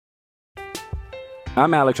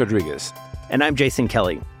I'm Alex Rodriguez. And I'm Jason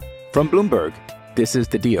Kelly. From Bloomberg, this is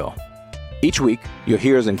The Deal. Each week, you'll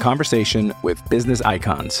hear us in conversation with business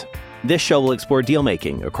icons. This show will explore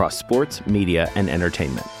deal-making across sports, media, and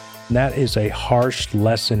entertainment. That is a harsh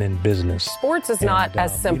lesson in business. Sports is not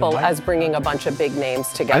as simple as bringing a bunch of big names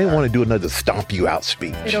together. I didn't want to do another stomp you out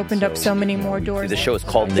speech. It opened up so many more doors. The show is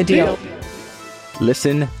called The Deal.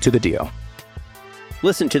 Listen to The Deal.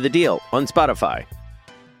 Listen to The Deal on Spotify.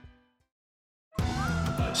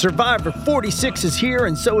 Survivor 46 is here,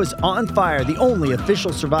 and so is On Fire, the only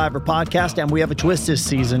official Survivor podcast, and we have a twist this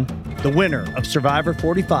season. The winner of Survivor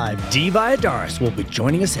 45, EDHyear, will be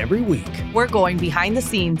joining us every week. We're going behind the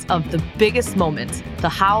scenes of the biggest moments, the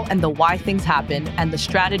how and the why things happen, and the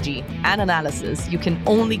strategy and analysis you can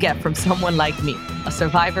only get from someone like me, a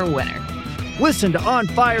Survivor winner. Listen to On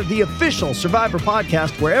Fire, the official Survivor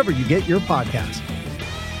podcast, wherever you get your podcasts.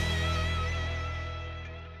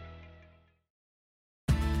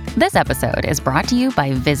 This episode is brought to you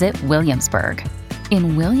by Visit Williamsburg.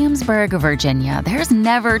 In Williamsburg, Virginia, there's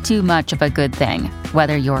never too much of a good thing.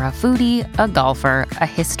 Whether you're a foodie, a golfer, a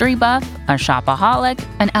history buff, a shopaholic,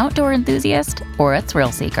 an outdoor enthusiast, or a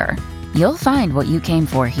thrill seeker, you'll find what you came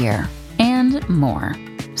for here and more.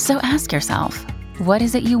 So ask yourself, what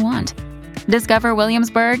is it you want? Discover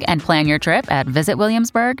Williamsburg and plan your trip at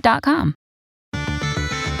visitwilliamsburg.com.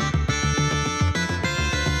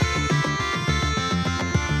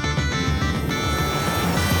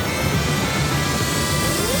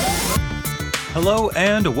 Hello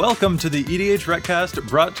and welcome to the EDHRECast,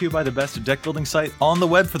 brought to you by the best deck building site on the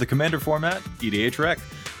web for the Commander format, EDHREC.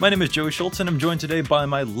 My name is Joey Schultz and I'm joined today by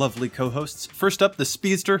my lovely co-hosts. First up, the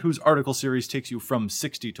Speedster, whose article series takes you from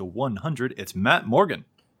 60 to 100. It's Matt Morgan.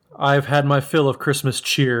 I've had my fill of Christmas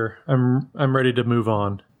cheer. I'm ready to move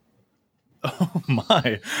on. Oh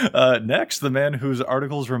my. Next, the man whose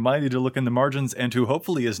articles remind you to look in the margins and who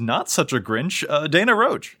hopefully is not such a Grinch, Dana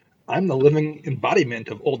Roach. I'm the living embodiment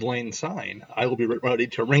of Old Lane Sign. I will be ready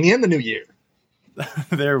to ring in the new year.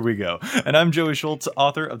 There we go. And I'm Joey Schultz,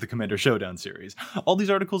 author of the Commander Showdown series. All these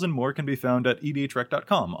articles and more can be found at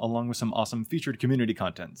edhrec.com, along with some awesome featured community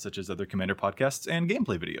content, such as other Commander podcasts and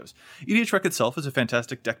gameplay videos. EDHREC itself is a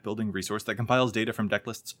fantastic deck building resource that compiles data from deck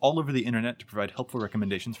lists all over the internet to provide helpful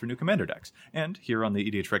recommendations for new Commander decks. And here on the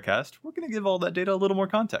EDHRECast, we're going to give all that data a little more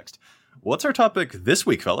context. What's our topic this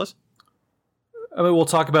week, fellas? I mean, we'll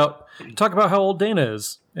talk about how old Dana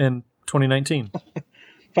is in 2019. The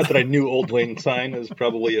fact that I knew Old Lane Sign is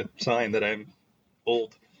probably a sign that I'm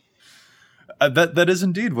old. That is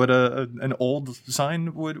indeed what an old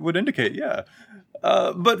sign would indicate, yeah.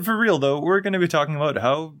 But for real, though, we're going to be talking about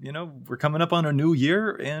how, we're coming up on a new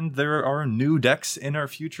year and there are new decks in our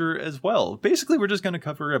future as well. Basically, we're just going to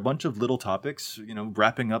cover a bunch of little topics,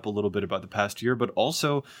 wrapping up a little bit about the past year, but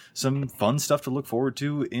also some fun stuff to look forward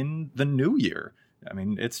to in the new year. I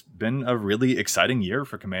mean, it's been a really exciting year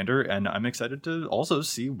for Commander, and I'm excited to also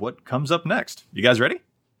see what comes up next. You guys ready?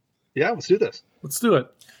 Yeah, let's do this. Let's do it.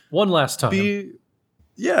 One last time.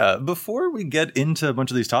 Before we get into a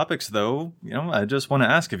bunch of these topics, though, I just want to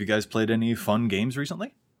ask, have you guys played any fun games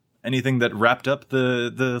recently? Anything that wrapped up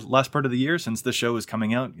the last part of the year since the show is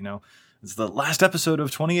coming out? It's the last episode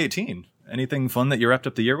of 2018. Anything fun that you wrapped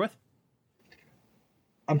up the year with?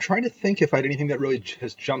 I'm trying to think if I had anything that really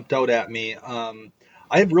has jumped out at me. I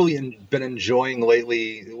have really been enjoying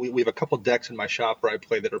lately. We have a couple decks in my shop where I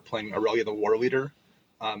play that are playing Aurelia the War Leader.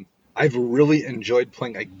 I've really enjoyed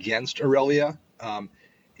playing against Aurelia.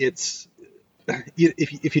 It's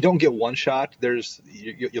if you don't get one shot,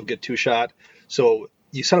 you'll get two shot. So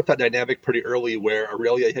you set up that dynamic pretty early where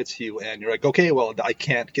Aurelia hits you and you're like, okay, well, I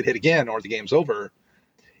can't get hit again or the game's over.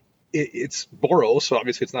 It's Boros, so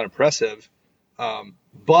obviously it's not impressive.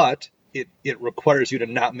 But it requires you to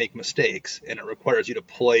not make mistakes, and it requires you to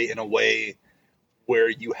play in a way where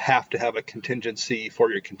you have to have a contingency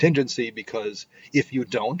for your contingency, because if you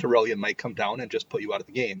don't, Aurelia might come down and just put you out of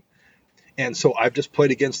the game. And so I've just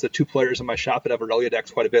played against the two players in my shop that have Aurelia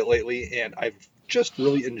decks quite a bit lately, and I've just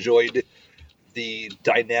really enjoyed the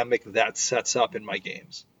dynamic that sets up in my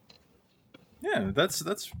games. Yeah, that's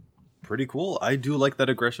pretty cool. I do like that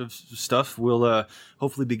aggressive stuff. We'll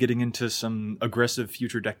hopefully be getting into some aggressive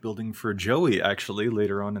future deck building for Joey, actually,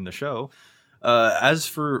 later on in the show. As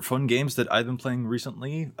for fun games that I've been playing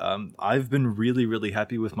recently, I've been really, really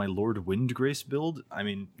happy with my Lord Windgrace build. I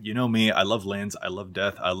mean, you know me, I love lands, I love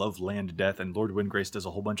death, I love land death, and Lord Windgrace does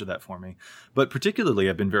a whole bunch of that for me. But particularly,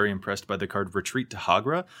 I've been very impressed by the card Retreat to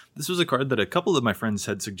Hagra. This was a card that a couple of my friends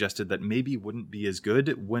had suggested that maybe wouldn't be as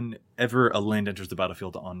good whenever a land enters the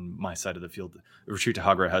battlefield on my side of the field. Retreat to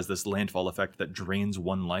Hagra has this landfall effect that drains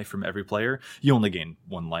 1 life from every player. You only gain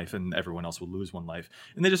 1 life, and everyone else will lose 1 life.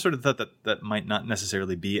 And they just sort of thought that might not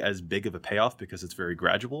necessarily be as big of a payoff because it's very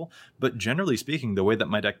gradual, but generally speaking, the way that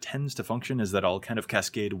my deck tends to function is that I'll kind of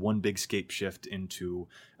cascade 1 big scape shift into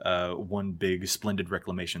 1 big splendid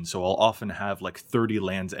reclamation. So I'll often have like 30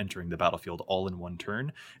 lands entering the battlefield all in 1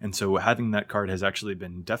 turn, and so having that card has actually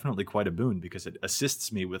been definitely quite a boon because it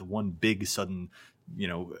assists me with 1 big sudden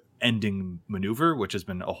ending maneuver, which has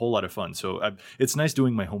been a whole lot of fun. So it's nice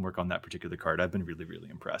doing my homework on that particular card. I've been really, really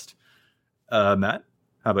impressed. Matt,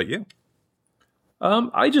 how about you?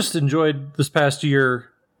 I just enjoyed this past year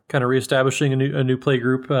kind of reestablishing a new play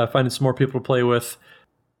group, finding some more people to play with.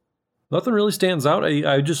 Nothing really stands out.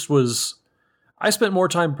 I spent more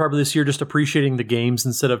time probably this year just appreciating the games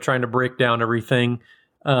instead of trying to break down everything.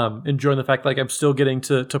 Enjoying the fact like I'm still getting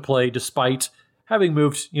to play despite having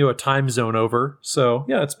moved a time zone over. So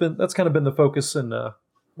yeah, that's kind of been the focus and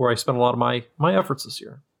where I spent a lot of my efforts this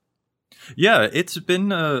year. Yeah, it's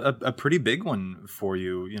been a pretty big one for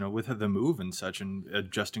you, with the move and such and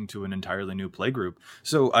adjusting to an entirely new playgroup.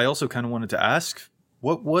 So I also kind of wanted to ask,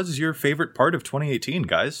 what was your favorite part of 2018,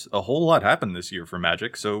 guys? A whole lot happened this year for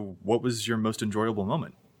Magic, so what was your most enjoyable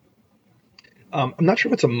moment? I'm not sure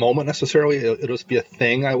if it's a moment necessarily. It'll just be a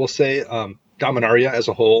thing, I will say. Dominaria as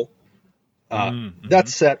a whole. That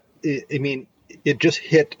set, it just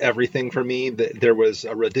hit everything for me. There was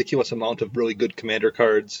a ridiculous amount of really good commander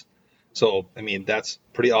cards. So, that's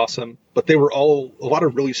pretty awesome. But they were all a lot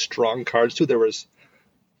of really strong cards, too. There was,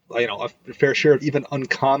 a fair share of even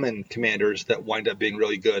uncommon commanders that wind up being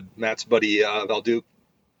really good. Matt's buddy, Valduke,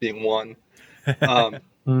 being one. I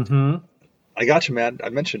got you, Matt. I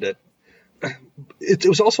mentioned it. It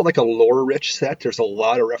was also like a lore-rich set. There's a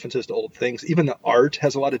lot of references to old things. Even the art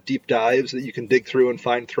has a lot of deep dives that you can dig through and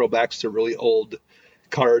find throwbacks to really old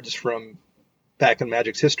cards from back in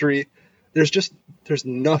Magic's history. There's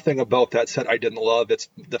nothing about that set I didn't love. It's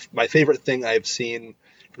my favorite thing I've seen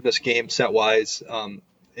from this game set-wise,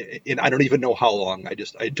 and I don't even know how long. I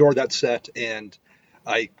adore that set, and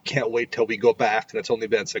I can't wait till we go back, and it's only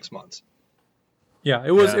been 6 months. Yeah,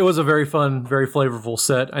 it was a very fun, very flavorful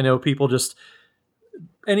set. I know people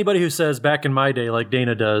anybody who says back in my day like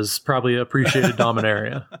Dana does probably appreciated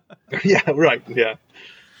Dominaria. Yeah, right, yeah.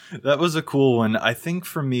 That was a cool one. I think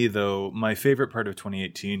for me, though, my favorite part of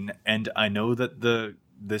 2018, and I know that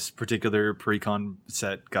this particular pre-con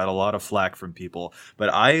set got a lot of flack from people, but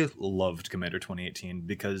I loved Commander 2018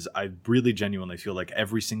 because I really genuinely feel like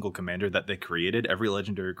every single commander that they created, every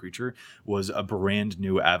legendary creature, was a brand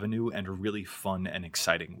new avenue and a really fun and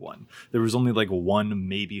exciting one. There was only like 1,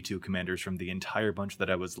 maybe 2 commanders from the entire bunch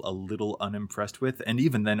that I was a little unimpressed with, and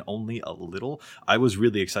even then only a little. I was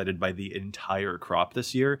really excited by the entire crop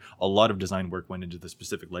this year. A lot of design work went into the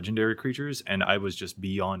specific legendary creatures, and I was just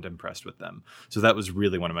beyond impressed with them. So that was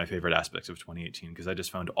really one of my favorite aspects of 2018 because I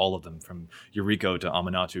just found all of them, from Yuriko to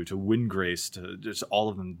Amanatu to Windgrace, to just all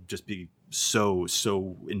of them just be so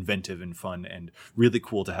inventive and fun, and really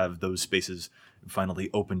cool to have those spaces finally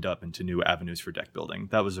opened up into new avenues for deck building.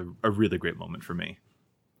 That was a really great moment for me.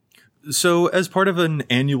 So, as part of an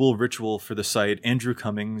annual ritual for the site, Andrew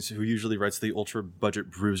Cummings, who usually writes the Ultra Budget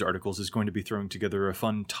Brews articles, is going to be throwing together a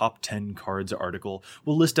fun top 10 cards article.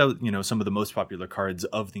 We'll list out, some of the most popular cards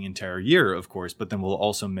of the entire year, of course, but then we'll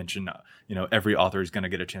also mention, every author is going to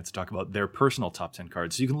get a chance to talk about their personal top 10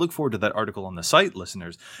 cards. So you can look forward to that article on the site,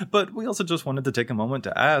 listeners. But we also just wanted to take a moment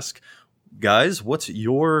to ask, guys, what's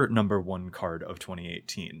your number 1 card of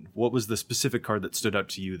 2018? What was the specific card that stood out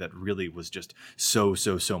to you that really was just so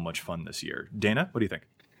much fun this year? Dana, what do you think?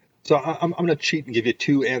 So I'm going to cheat and give you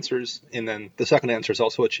 2 answers, and then the second answer is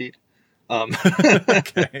also a cheat.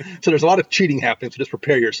 Okay. So there's a lot of cheating happening, so just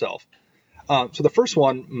prepare yourself. So the first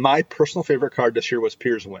one, my personal favorite card this year was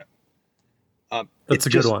Pier's Whim. That's a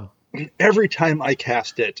good one. Every time I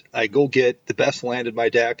cast it, I go get the best land in my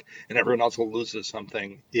deck, and everyone else loses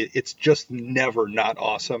something. It's just never not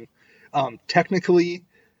awesome. Technically,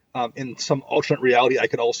 in some alternate reality, I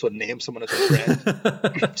could also name someone as a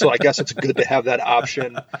friend. So I guess it's good to have that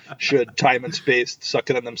option should time and space suck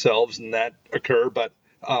it on themselves and that occur, but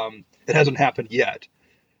it hasn't happened yet.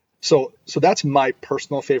 So that's my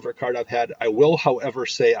personal favorite card I've had. I will, however,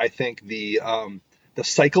 say I think the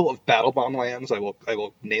cycle of Battlebond lands, I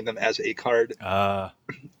will name them as a card, are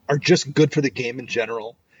are just good for the game in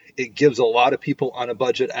general. It gives a lot of people on a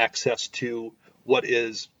budget access to what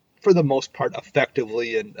is, for the most part,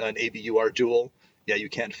 effectively an ABUR duel. Yeah, you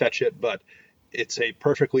can't fetch it, but it's a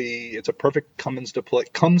perfect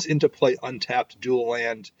comes into play untapped dual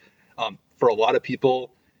land. For a lot of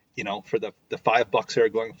people, for the $5 they're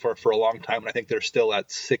going for a long time, and I think they're still at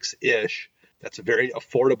 6-ish. That's very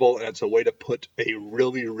affordable, and it's a way to put a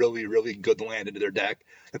really, really, really good land into their deck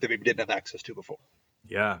that they maybe didn't have access to before.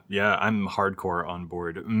 Yeah, I'm hardcore on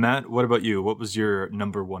board. Matt, what about you? What was your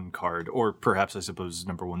number one card, or perhaps I suppose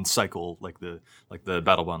number one cycle, like the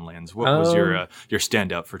Battlebond lands? What was your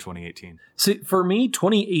standout for 2018? See, for me,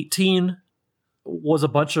 2018 was a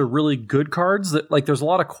bunch of really good cards that there's a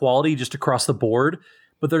lot of quality just across the board,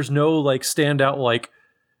 but there's no standout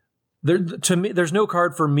to me. There's no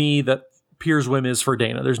card for me that Piers Whim is for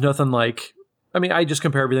Dana. There's nothing I just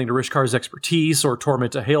compare everything to Rishkar's Expertise or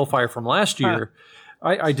Torment to Hailfire from last year.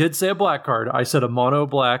 I did say a black card. I said a mono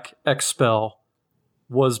black X-Spell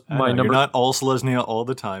was my number. You're not all Selesnya all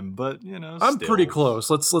the time, but I'm pretty close.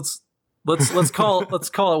 Let's call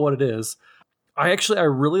it what it is. I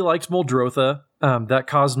really liked Muldrotha. That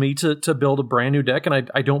caused me to build a brand new deck, and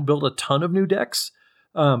I don't build a ton of new decks,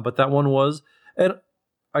 but that one was. And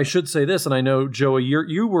I should say this, and I know Joey,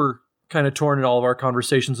 you were kind of torn in all of our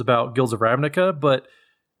conversations about Guilds of Ravnica, but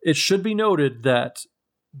it should be noted that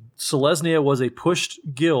Selesnya was a pushed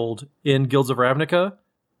guild in Guilds of Ravnica,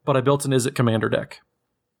 but I built an Izzet Commander deck.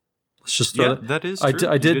 Let's just that is true.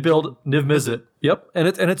 I did build Niv Mizzet. Yep, and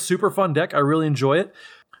it's super fun deck. I really enjoy it.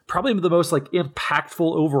 Probably the most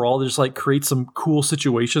impactful overall. To just create some cool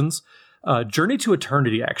situations. Journey to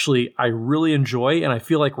Eternity, actually, I really enjoy, and I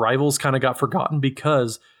feel like Rivals kind of got forgotten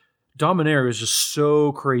because Dominaria is just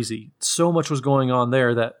so crazy. So much was going on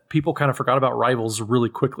there that people kind of forgot about Rivals really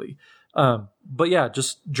quickly. But yeah,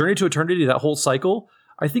 just Journey to Eternity, that whole cycle,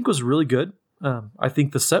 I think was really good. I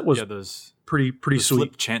think the set was pretty sweet.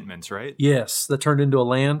 Flip enchantments, right? Yes, that turned into a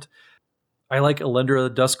land. I like Elendra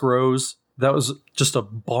the Dusk Rose. That was just a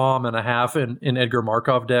bomb and a half in Edgar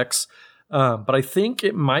Markov decks. But I think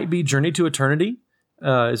it might be Journey to Eternity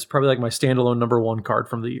is probably my standalone number one card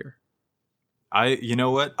from the year. You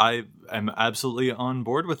know what? I am absolutely on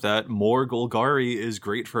board with that. More Golgari is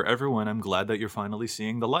great for everyone. I'm glad that you're finally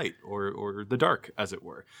seeing the light or the dark, as it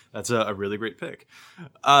were. That's a really great pick.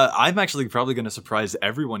 I'm actually probably going to surprise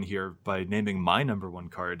everyone here by naming my number one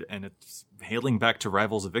card, and it's hailing back to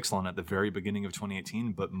Rivals of Ixalan at the very beginning of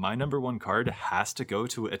 2018, but my number one card has to go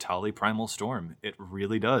to Etali Primal Storm. It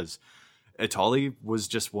really does. Etali was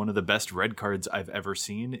just one of the best red cards I've ever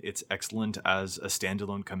seen. It's excellent as a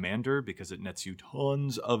standalone commander because it nets you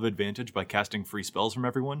tons of advantage by casting free spells from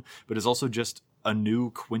everyone, but is also just a new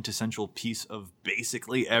quintessential piece of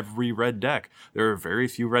basically every red deck. There are very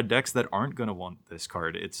few red decks that aren't going to want this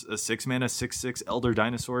card. It's a 6-mana 6/6 Elder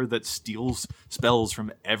Dinosaur that steals spells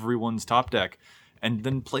from everyone's top deck and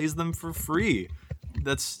then plays them for free.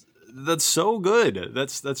 That's so good.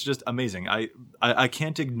 That's just amazing. I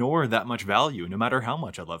can't ignore that much value, no matter how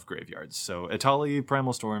much I love graveyards. So Etali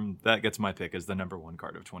Primal Storm, that gets my pick as the number one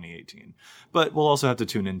card of 2018. But we'll also have to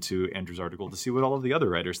tune into Andrew's article to see what all of the other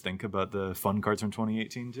writers think about the fun cards from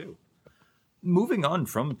 2018 too. Moving on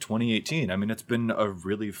from 2018, it's been a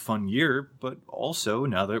really fun year, but also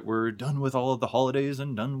now that we're done with all of the holidays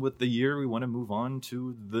and done with the year, we want to move on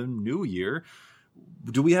to the new year.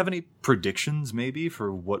 Do we have any predictions maybe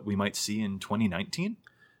for what we might see in 2019?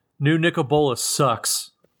 New Nicobolas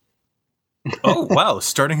sucks. Oh, wow.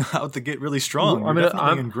 Starting out the gate really strong. I'm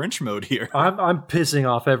in Grinch mode here. I'm pissing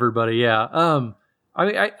off everybody, yeah.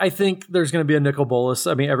 I think there's going to be a Nicobolas.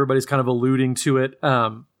 Everybody's kind of alluding to it.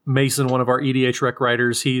 Mason, one of our EDHREC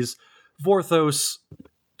writers, he's Vorthos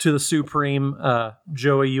to the Supreme.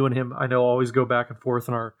 Joey, you and him, I know, always go back and forth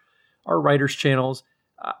on our writers' channels.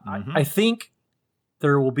 I think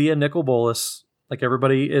there will be a Nicobolas, like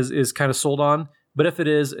everybody is kind of sold on. But if it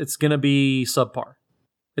is, it's going to be subpar.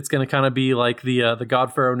 It's going to kind of be like the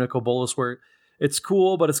Godpharaoh Nicobolas, where it's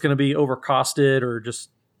cool, but it's going to be overcosted or just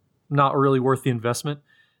not really worth the investment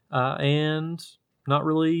and not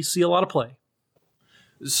really see a lot of play.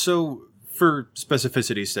 So for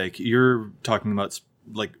specificity's sake, you're talking about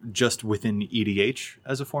just within EDH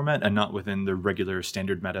as a format and not within the regular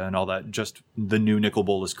standard meta and all that, just the new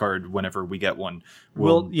Nicobolas card whenever we get one.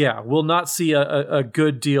 We'll not see a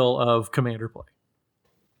good deal of commander play.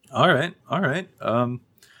 All right.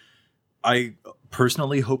 I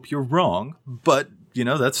personally hope you're wrong, but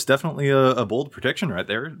that's definitely a bold prediction right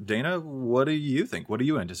there. Dana, what do you think? What do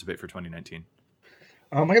you anticipate for 2019?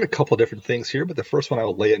 I got a couple different things here, but the first one I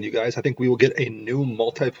will lay on you guys. I think we will get a new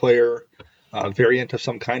multiplayer variant of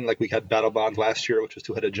some kind, like we had Battle Bond last year, which was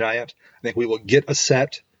Two-Headed Giant. I think we will get a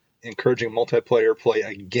set encouraging multiplayer play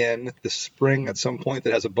again this spring at some point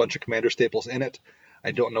that has a bunch of Commander staples in it.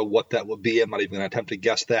 I don't know what that will be. I'm not even going to attempt to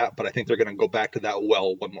guess that, but I think they're going to go back to that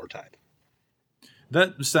well one more time.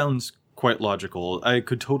 That sounds quite logical. I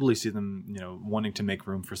could totally see them, wanting to make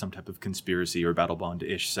room for some type of conspiracy or Battle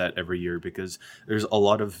Bond-ish set every year, because there's a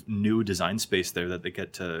lot of new design space there that they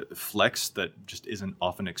get to flex that just isn't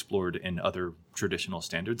often explored in other traditional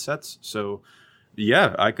standard sets. So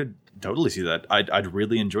yeah, I could totally see that. I'd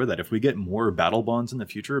really enjoy that. If we get more Battle Bonds in the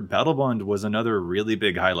future, Battle Bond was another really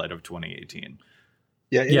big highlight of 2018.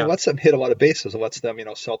 Yeah, it lets them hit a lot of bases. It lets them,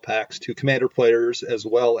 sell packs to Commander players as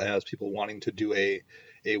well as people wanting to do a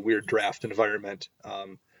weird draft environment.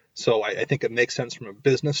 So I think it makes sense from a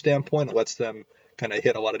business standpoint. It lets them kind of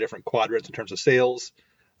hit a lot of different quadrants in terms of sales.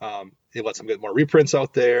 It lets them get more reprints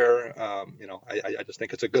out there. I just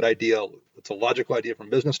think it's a good idea. It's a logical idea from a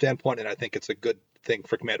business standpoint, and I think it's a good thing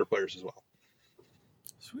for Commander players as well.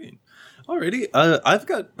 Sweet. Alrighty. I've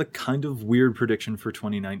got a kind of weird prediction for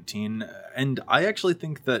 2019, and I actually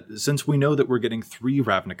think that since we know that we're getting 3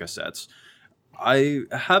 Ravnica sets, I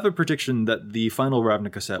have a prediction that the final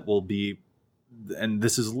Ravnica set will be, and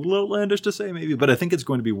this is a little outlandish to say maybe, but I think it's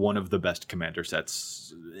going to be one of the best Commander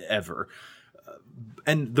sets ever.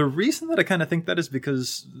 And the reason that I kind of think that is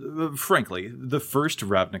because, frankly, the first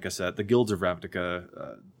Ravnica set, the Guilds of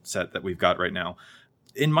Ravnica set that we've got right now,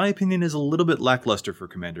 in my opinion, is a little bit lackluster for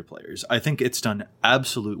Commander players. I think it's done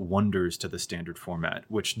absolute wonders to the standard format,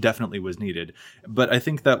 which definitely was needed. But I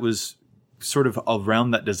think that was sort of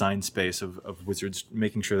around that design space of Wizards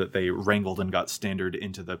making sure that they wrangled and got standard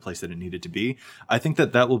into the place that it needed to be. I think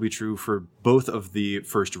that will be true for both of the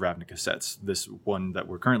first Ravnica sets, this one that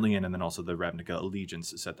we're currently in, and then also the Ravnica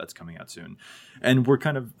Allegiance set that's coming out soon. And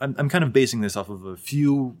I'm kind of basing this off of a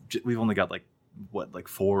few, we've only got like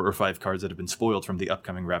 4 or 5 cards that have been spoiled from the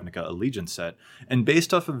upcoming Ravnica Allegiance set. And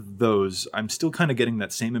based off of those, I'm still kind of getting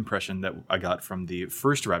that same impression that I got from the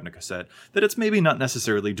first Ravnica set, that it's maybe not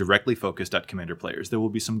necessarily directly focused at Commander players. There will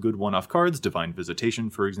be some good one-off cards. Divine Visitation,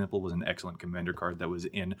 for example, was an excellent Commander card that was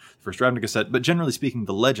in the first Ravnica set. But generally speaking,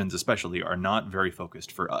 the Legends especially are not very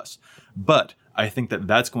focused for us. But I think that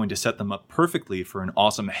that's going to set them up perfectly for an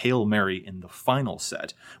awesome Hail Mary in the final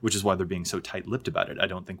set, which is why they're being so tight-lipped about it. I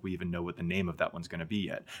don't think we even know what the name of that one's going to be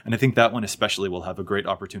yet. And I think that one especially will have a great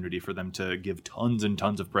opportunity for them to give tons and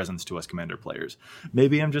tons of presents to us Commander players.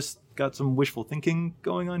 Maybe I'm just got some wishful thinking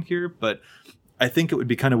going on here, but I think it would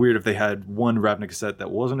be kind of weird if they had one Ravnica set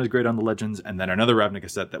that wasn't as great on the Legends and then another Ravnica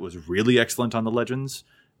set that was really excellent on the Legends.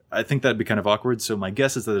 I think that'd be kind of awkward, so my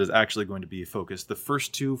guess is that it is actually going to be focused the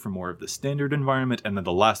first 2 for more of the standard environment, and then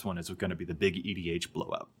the last one is going to be the big EDH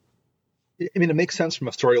blowout. I mean, it makes sense from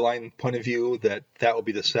a storyline point of view that will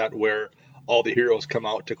be the set where all the heroes come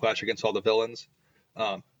out to clash against all the villains.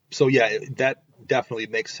 So yeah, that definitely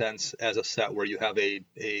makes sense as a set where you have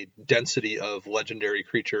a density of legendary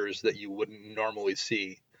creatures that you wouldn't normally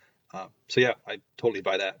see. So yeah, I totally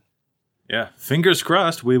buy that. Yeah, fingers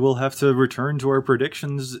crossed we will have to return to our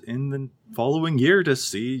predictions in the following year to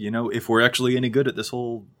see, if we're actually any good at this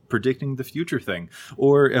whole predicting the future thing,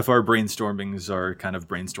 or if our brainstormings are kind of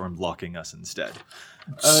brainstorm blocking us instead.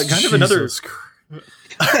 Kind of another...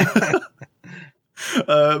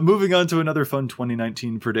 moving on to another fun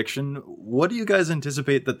 2019 prediction, what do you guys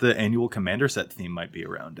anticipate that the annual Commander set theme might be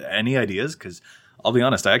around? Any ideas? Because I'll be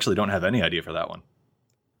honest, I actually don't have any idea for that one.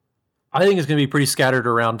 I think it's going to be pretty scattered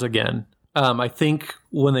around again. I think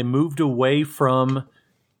when they moved away from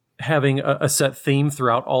having a set theme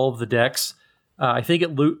throughout all of the decks, I think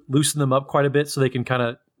it loosened them up quite a bit so they can kind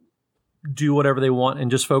of do whatever they want and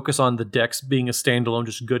just focus on the decks being a standalone,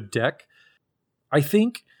 just good deck. I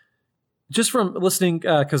think just from listening,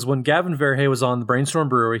 because when Gavin Verhey was on the Brainstorm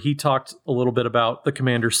Brewery, he talked a little bit about the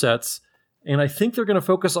Commander sets, and I think they're going to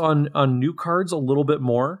focus on new cards a little bit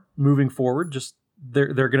more moving forward. Just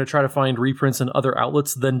they're going to try to find reprints in other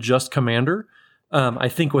outlets than just Commander. I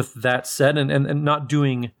think with that said, and not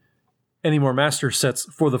doing any more Master sets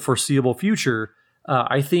for the foreseeable future,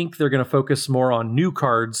 I think they're going to focus more on new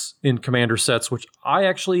cards in Commander sets, which I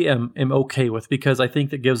actually am okay with, because I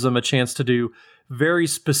think that gives them a chance to do very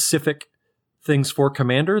specific things for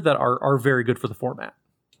Commander that are very good for the format.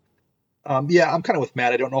 Yeah, I'm kind of with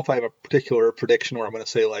Matt. I don't know if I have a particular prediction where I'm going to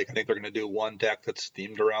say, I think they're going to do one deck that's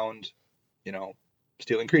themed around,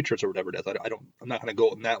 stealing creatures or whatever it is. I'm not going to go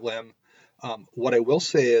on that limb. What I will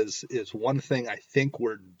say is one thing I think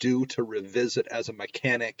we're due to revisit as a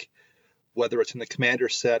mechanic, whether it's in the Commander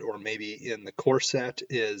set or maybe in the core set,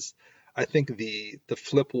 is I think the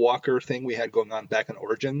Flip Walker thing we had going on back in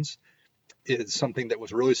Origins. is something that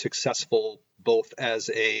was really successful both as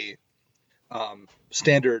a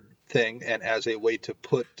standard thing and as a way to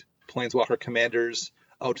put Planeswalker commanders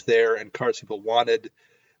out there and cards people wanted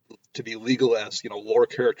to be legal as, lore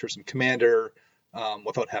characters in Commander,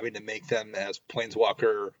 without having to make them as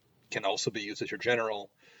Planeswalker can also be used as your general.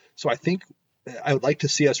 So I think I would like to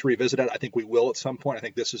see us revisit it. I think we will at some point. I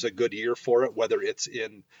think this is a good year for it, whether it's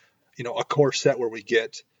in, a core set where we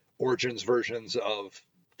get Origins versions of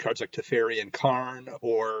cards like Teferi and Karn,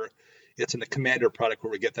 or it's in the Commander product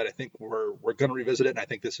where we get that. I think we're going to revisit it, and I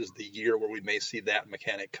think this is the year where we may see that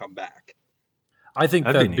mechanic come back. I think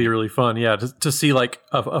that'd be really fun, yeah, to see like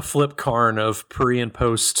a flip Karn of pre and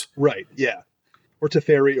post. Right, yeah. Or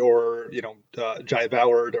Teferi, or, Jai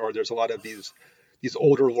Ballard, or there's a lot of these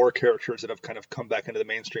older lore characters that have kind of come back into the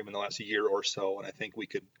mainstream in the last year or so, and I think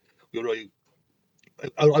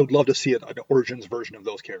I would love to see an Origins version of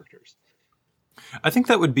those characters. I think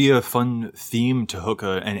that would be a fun theme to hook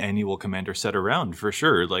an annual Commander set around, for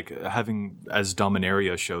sure. Like having, as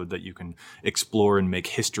Dominaria showed, that you can explore and make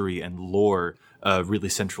history and lore a really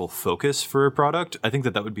central focus for a product. I think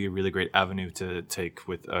that would be a really great avenue to take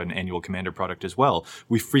with an annual Commander product as well.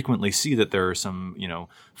 We frequently see that there are some,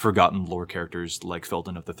 forgotten lore characters like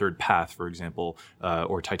Felden of the Third Path, for example,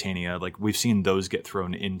 or Titania. Like we've seen those get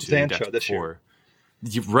thrown into decks before.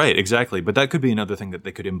 Right, exactly. But that could be another thing that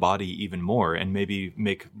they could embody even more and maybe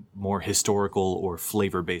make more historical or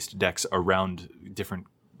flavor-based decks around different,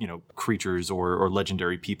 creatures or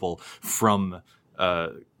legendary people from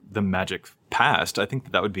the Magic past. I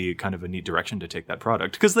think that would be kind of a neat direction to take that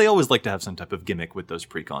product, because they always like to have some type of gimmick with those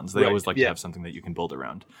precons. They always like to have something that you can build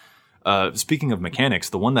around. Speaking of mechanics,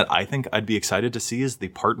 the one that I think I'd be excited to see is the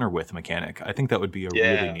partner with mechanic. I think that would be a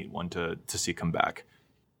really neat one to see come back.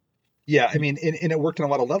 Yeah, I mean, and it worked on a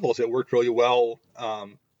lot of levels. It worked really well,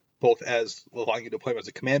 both as allowing you to play as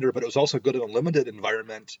a commander, but it was also good in a limited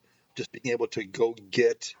environment, just being able to go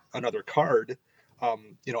get another card.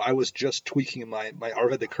 I was just tweaking my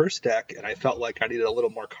Arvid the Curse deck, and I felt like I needed a little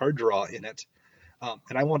more card draw in it.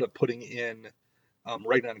 And I wound up putting in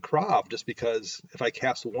Right on Krav, just because if I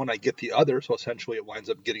cast one, I get the other, so essentially it winds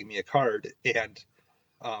up getting me a card. And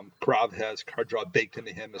Krav has card draw baked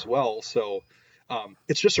into him as well, so...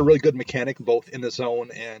 it's just a really good mechanic, both in the zone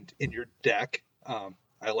and in your deck.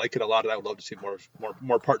 I like it a lot, and I would love to see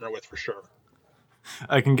more partner with, for sure.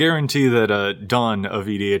 I can guarantee that Don of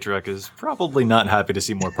EDHREC is probably not happy to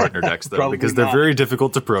see more partner decks, though, because they're very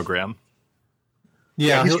difficult to program.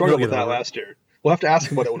 Yeah, he struggled with that last year. We'll have to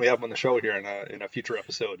ask him about it when we have him on the show here in a future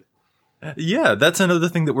episode. Yeah, that's another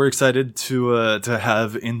thing that we're excited to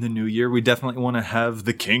have in the new year. We definitely want to have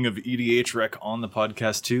the king of EDHREC on the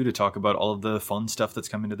podcast too, to talk about all of the fun stuff that's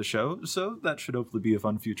coming to the show. So that should hopefully be a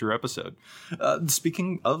fun future episode.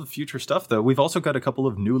 Speaking of future stuff, though, we've also got a couple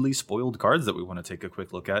of newly spoiled cards that we want to take a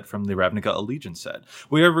quick look at from the Ravnica Allegiance set.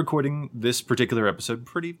 We are recording this particular episode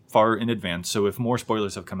pretty far in advance, so if more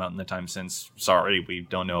spoilers have come out in the time since, sorry, we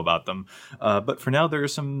don't know about them. But for now, there are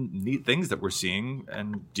some neat things that we're seeing.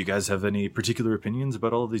 And do you guys have any particular opinions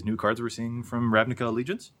about all of these new cards we're seeing from Ravnica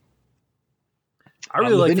Allegiance? I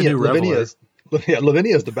really like the new Reveler.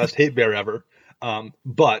 Lavinia is the best hate bear ever.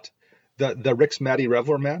 But the Rix Maddie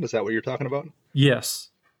Reveler, man, is that what you're talking about? Yes.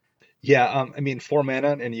 Yeah, 4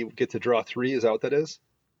 mana and you get to draw 3. Is that what that is?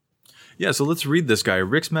 Yeah, so let's read this guy.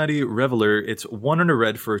 Rix Maddie Reveler, it's 1 and a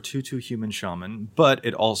red for a 2/2 human shaman, but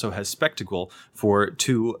it also has Spectacle for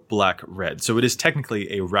 2 black red. So it is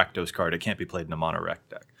technically a Rakdos card. It can't be played in a mono red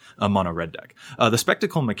deck. The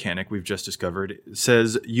Spectacle mechanic we've just discovered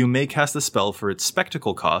says you may cast the spell for its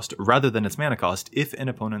Spectacle cost rather than its mana cost if an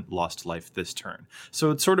opponent lost life this turn.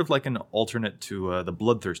 So it's sort of like an alternate to the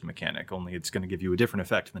Bloodthirst mechanic, only it's going to give you a different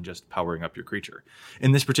effect than just powering up your creature.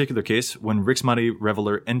 In this particular case, when Rix Maddie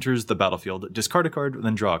Reveler enters the battlefield, discard a card,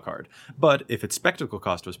 then draw a card. But if its Spectacle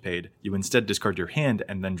cost was paid, you instead discard your hand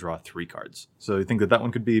and then draw 3 cards. So you think that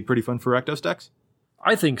one could be pretty fun for Rakdos decks?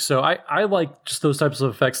 I think so. I like just those types of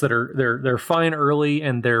effects that are they're fine early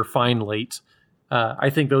and they're fine late. I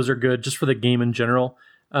think those are good just for the game in general.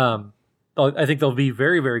 I think they'll be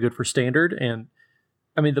very, very good for standard. And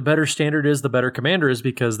I mean, the better standard is, the better commander is,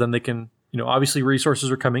 because then they can, obviously resources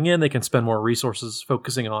are coming in. They can spend more resources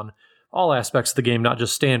focusing on all aspects of the game, not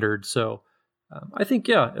just standard. So I think,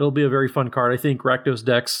 it'll be a very fun card. I think Rakdos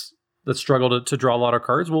decks that struggle to draw a lot of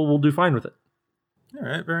cards will do fine with it. All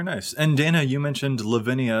right, very nice. And Dana, you mentioned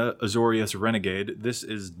Lavinia Azorius Renegade. This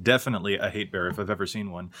is definitely a hate bear if I've ever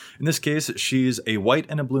seen one. In this case, she's a white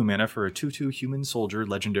and a blue mana for a 2/2 human soldier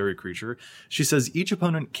legendary creature. She says each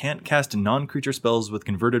opponent can't cast non-creature spells with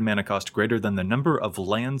converted mana cost greater than the number of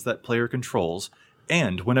lands that player controls,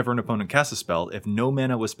 And whenever an opponent casts a spell, if no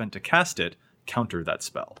mana was spent to cast it, counter that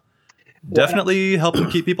spell. Definitely helping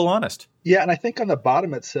keep people honest. Yeah, and I think on the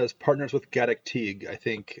bottom it says partners with Gaddock Teague. I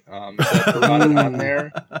think that's provided on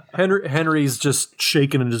there. Henry's just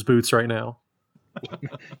shaking in his boots right now.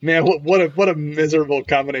 Man, what a miserable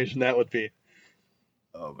combination that would be.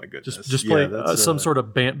 Oh my goodness! Just play some sort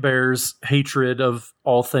of Bant Bear's hatred of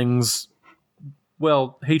all things.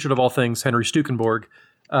 Well, hatred of all things Henry Stukenborg.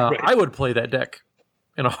 Right. I would play that deck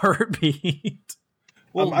in a heartbeat.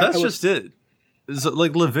 Well, that's just it. So,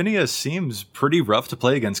 like, Lavinia seems pretty rough to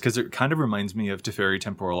play against because it kind of reminds me of Teferi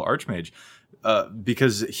Temporal Archmage.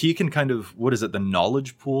 Because he can kind of, the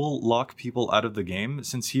knowledge pool lock people out of the game.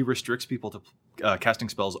 Since he restricts people to casting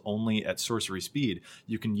spells only at sorcery speed,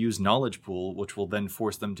 you can use knowledge pool, which will then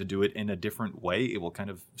force them to do it in a different way. It will kind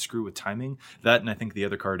of screw with timing. That, and I think the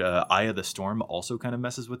other card, Eye of the Storm, also kind of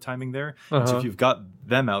messes with timing there. And so if you've got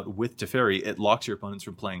them out with Teferi, it locks your opponents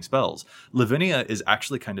from playing spells. Lavinia is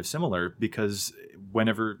actually kind of similar because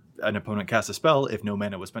whenever an opponent casts a spell, if no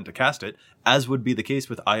mana was spent to cast it, as would be the case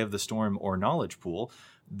with Eye of the Storm or Knowledge Pool,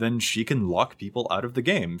 then she can lock people out of the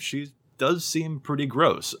game. She does seem pretty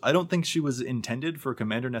gross. I don't think she was intended for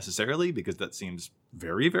Commander necessarily, because that seems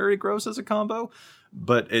very, very gross as a combo,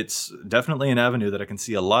 but it's definitely an avenue that I can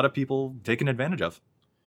see a lot of people taking advantage of.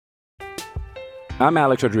 I'm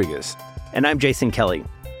Alex Rodriguez. And I'm Jason Kelly.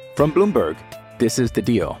 From Bloomberg, this is The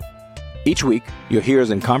Deal. Each week, you'll hear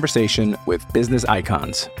us in conversation with business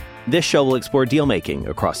icons. This show will explore deal-making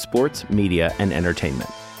across sports, media, and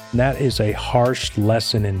entertainment. That is a harsh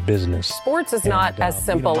lesson in business. Sports is not as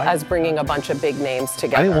simple as bringing a bunch of big names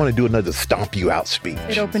together. I didn't want to do another stomp you out speech.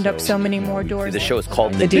 It opened up so many more doors. The show is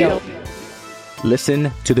called The Deal.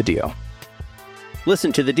 Listen to The Deal.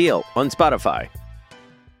 Listen to The Deal on Spotify.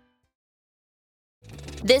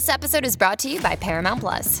 This episode is brought to you by Paramount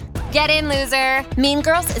Plus. Get in, loser! Mean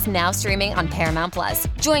Girls is now streaming on Paramount Plus.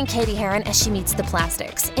 Join Katie Heron as she meets the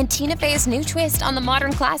plastics in Tina Fey's new twist on the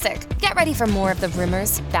modern classic. Get ready for more of the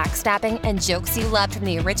rumors, backstabbing, and jokes you loved from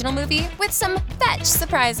the original movie with some fetch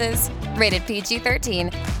surprises. Rated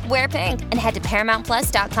PG-13. Wear pink and head to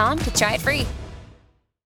ParamountPlus.com to try it free.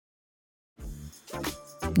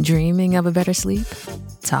 Dreaming of a better sleep?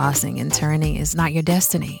 Tossing and turning is not your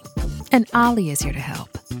destiny. And Ollie is here to help.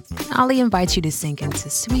 Ollie invites you to sink into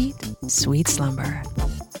sweet, sweet slumber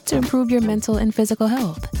to improve your mental and physical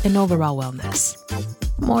health and overall wellness.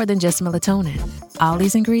 More than just melatonin,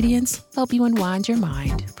 Ollie's ingredients help you unwind your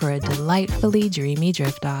mind for a delightfully dreamy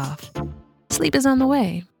drift off. Sleep is on the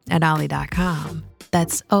way at Ollie.com.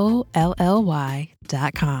 That's OLLY.com.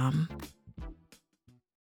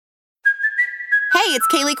 Hey, it's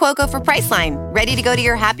Kaylee Cuoco for Priceline. Ready to go to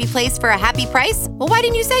your happy place for a happy price? Well, why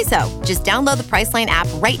didn't you say so? Just download the Priceline app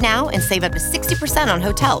right now and save up to 60% on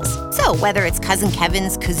hotels. So whether it's Cousin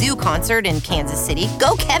Kevin's Kazoo Concert in Kansas City,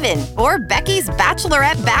 go Kevin, or Becky's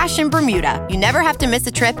Bachelorette Bash in Bermuda, you never have to miss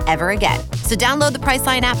a trip ever again. So download the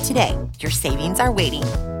Priceline app today. Your savings are waiting.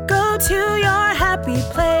 Go to your happy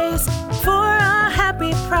place for a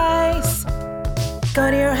happy price.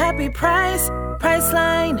 Go to your happy price,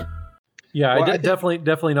 Priceline. Yeah, well,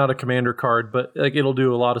 definitely not a commander card, but like it'll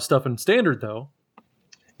do a lot of stuff in standard though.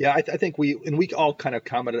 Yeah, I think we all kind of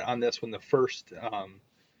commented on this when the first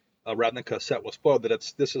Ravnica set was spoiled,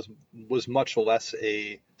 that this was much less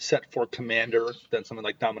a set for commander than something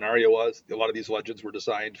like Dominaria was. A lot of these legends were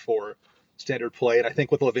designed for standard play, and I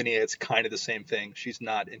think with Lavinia it's kind of the same thing. She's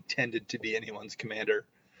not intended to be anyone's commander.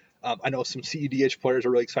 I know some CEDH players are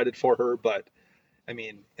really excited for her, but I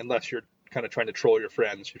mean, unless you're kind of trying to troll your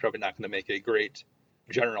friends, you're probably not going to make a great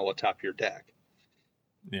general atop your deck.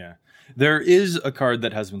 Yeah. There is a card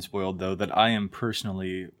that has been spoiled, though, that I am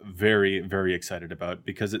personally very, very excited about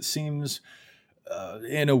because it seems,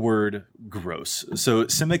 in a word, gross. So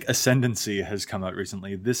Simic Ascendancy has come out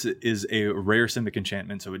recently. This is a rare Simic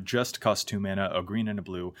enchantment, so it just costs 2 mana, a green and a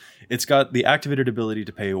blue. It's got the activated ability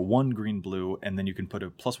to pay 1 green-blue, and then you can put a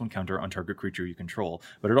 +1 counter on target creature you control.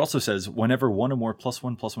 But it also says whenever one or more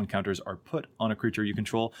 +1/+1 counters are put on a creature you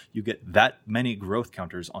control, you get that many growth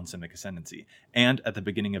counters on Simic Ascendancy. And at the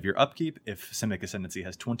beginning of your upkeep, if Simic Ascendancy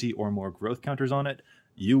has 20 or more growth counters on it,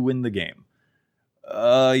 you win the game.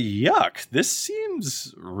 Yuck. This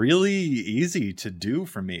seems really easy to do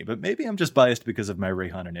for me, but maybe I'm just biased because of my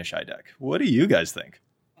Rayhan and Ishai deck. What do you guys think?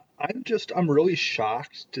 I'm really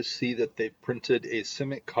shocked to see that they printed a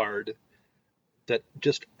Simic card that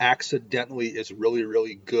just accidentally is really,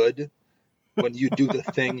 really good when you do the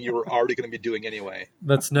thing you were already going to be doing anyway.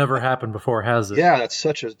 That's never happened before, has it? Yeah, that's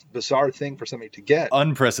such a bizarre thing for somebody to get.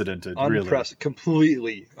 Unprecedented, really.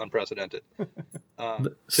 Completely unprecedented.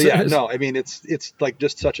 It's like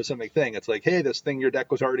just such a simple thing. It's like, hey, this thing your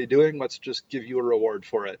deck was already doing, let's just give you a reward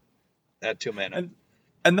for it at 2 mana.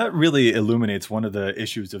 And that really illuminates one of the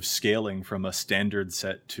issues of scaling from a standard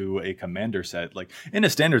set to a commander set. Like in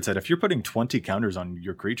a standard set, if you're putting 20 counters on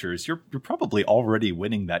your creatures, you're probably already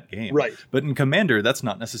winning that game. Right. But in commander, that's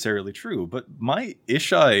not necessarily true. But my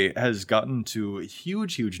EDHyear has gotten to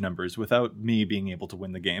huge numbers without me being able to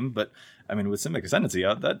win the game. But I mean, with Simic Ascendancy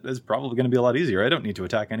out, that is probably going to be a lot easier. I don't need to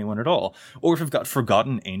attack anyone at all. Or if I've got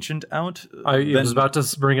Forgotten Ancient out. I was about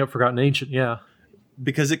to bring up Forgotten Ancient, yeah.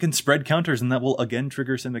 Because it can spread counters, and that will again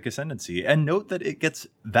trigger Simic Ascendancy. And note that it gets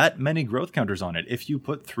that many growth counters on it. If you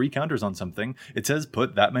put 3 counters on something, it says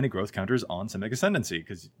put that many growth counters on Simic Ascendancy.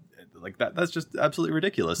 Because like that's just absolutely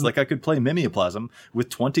ridiculous. Like I could play Mimeoplasm with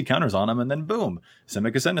 20 counters on them, and then boom,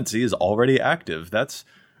 Simic Ascendancy is already active. That's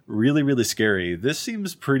really scary. This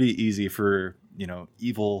seems pretty easy for,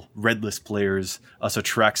 evil redless players, us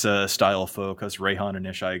Atraxa style folk, us Rayhan and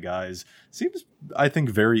EDHyear guys. Seems, I think,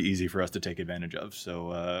 very easy for us to take advantage of.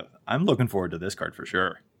 So I'm looking forward to this card for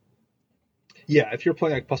sure. Yeah, if you're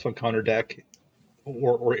playing like +1 counter deck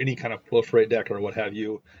or any kind of proliferate deck or what have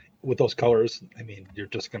you with those colors, I mean, you're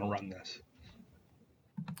just going to run this.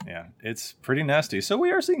 Yeah, it's pretty nasty. So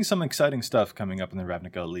we are seeing some exciting stuff coming up in the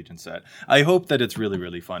Ravnica Allegiance set. I hope that it's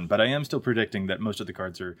really fun, but I am still predicting that most of the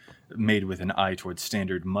cards are made with an eye towards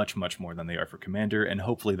standard much more than they are for Commander, and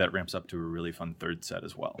hopefully that ramps up to a really fun third set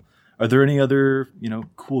as well. Are there any other,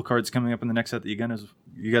 cool cards coming up in the next set that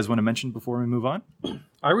you guys want to mention before we move on?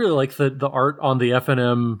 I really like the art on the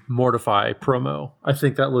FNM Mortify promo. I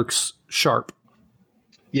think that looks sharp.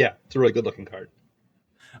 Yeah, it's a really good looking card.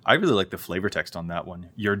 I really like the flavor text on that one.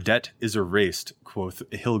 Your debt is erased, quoth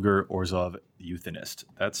Hilger Orzhov Euthanist.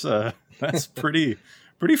 That's pretty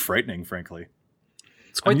frightening, frankly.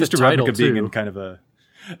 It's quite used the to title, Ravnica being too. in kind of a...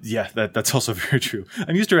 Yeah, that's also very true.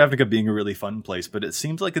 I'm used to Ravnica being a really fun place, but it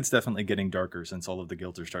seems like it's definitely getting darker since all of the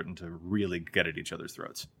guilds are starting to really get at each other's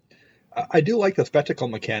throats. I do like the spectacle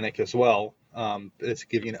mechanic as well. It's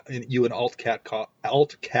giving you an alt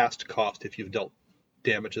cast cost if you've dealt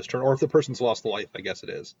damage this turn, or if the person's lost a life, I guess it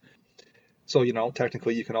is. So,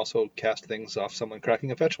 technically you can also cast things off someone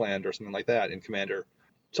cracking a fetch land or something like that in Commander.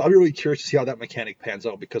 So I'll be really curious to see how that mechanic pans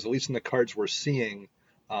out, because at least in the cards we're seeing,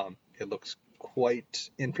 it looks quite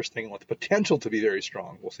interesting with the potential to be very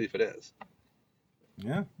strong. We'll see if it is.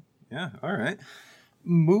 Yeah, all right.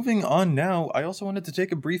 Moving on now, I also wanted to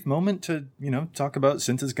take a brief moment to, talk about,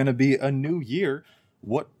 since it's going to be a new year,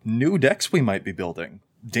 what new decks we might be building.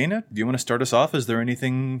 Dana, do you want to start us off? Is there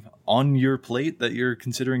anything on your plate that you're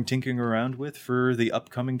considering tinkering around with for the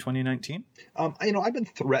upcoming 2019? I've been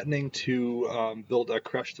threatening to build a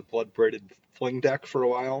Crush the Blood Braided Fling deck for a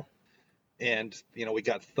while. And, we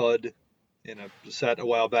got Thud in a set a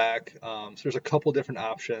while back. So there's a couple different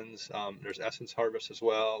options. There's Essence Harvest as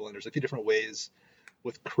well. And there's a few different ways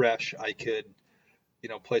with Crush. I could,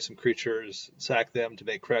 play some creatures, sack them to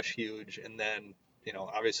make Crush huge, and then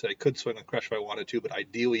obviously I could swing a Crush if I wanted to, but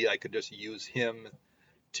ideally I could just use him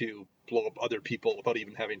to blow up other people without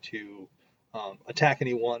even having to attack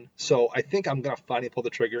anyone. So I think I'm going to finally pull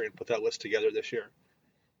the trigger and put that list together this year.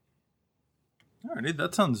 Alrighty,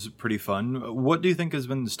 that sounds pretty fun. What do you think has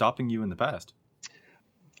been stopping you in the past?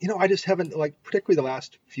 I just haven't, particularly the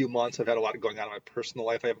last few months, I've had a lot going on in my personal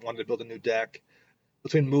life. I haven't wanted to build a new deck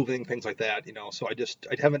between moving, things like that, so I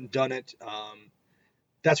haven't done it.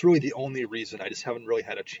 That's really the only reason. I just haven't really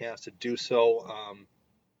had a chance to do so.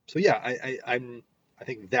 So yeah, I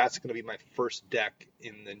think that's going to be my first deck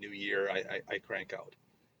in the new year. I crank out.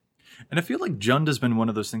 And I feel like Jund has been one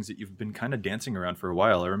of those things that you've been kind of dancing around for a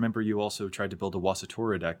while. I remember you also tried to build a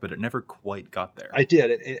Wasatura deck, but it never quite got there. I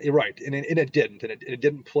did, right, and it didn't, and it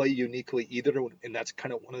didn't play uniquely either. And that's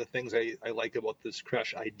kind of one of the things I like about this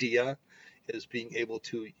Crush idea, is being able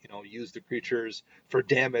to use the creatures for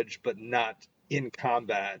damage, but not in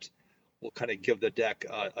combat, will kind of give the deck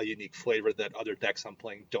a unique flavor that other decks I'm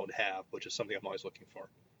playing don't have, which is something I'm always looking for.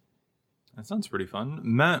 That sounds pretty fun.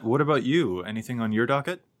 Matt, what about you? Anything on your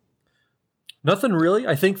docket? Nothing really.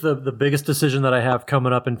 I think the biggest decision that I have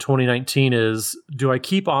coming up in 2019 is, do I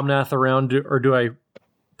keep Omnath around, or do I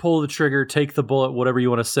pull the trigger, take the bullet, whatever you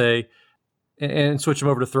want to say, and switch him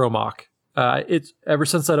over to Thromach? It's ever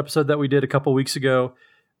since that episode that we did a couple weeks ago,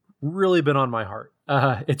 really been on my heart.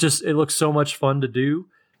 It looks so much fun to do,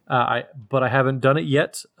 but I haven't done it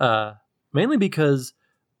yet, mainly because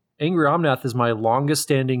Angry Omnath is my longest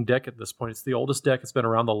standing deck at this point. It's the oldest deck. It's been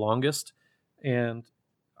around the longest, and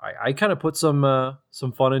I kind of put some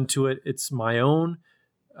fun into it. It's my own.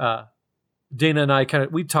 Dana and I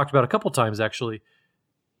we talked about it a couple times actually.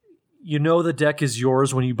 The deck is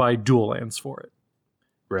yours when you buy dual lands for it.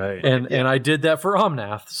 Right. And I did that for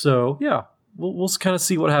Omnath. So yeah, we'll kind of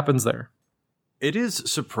see what happens there. It is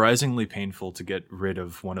surprisingly painful to get rid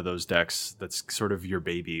of one of those decks that's sort of your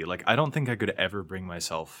baby. Like, I don't think I could ever bring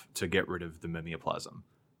myself to get rid of the Mimeoplasm.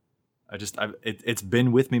 It's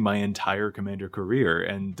been with me my entire Commander career,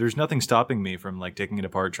 and there's nothing stopping me from like taking it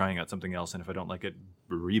apart, trying out something else, and if I don't like it,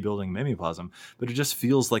 rebuilding Mimeoplasm. But it just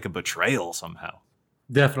feels like a betrayal somehow.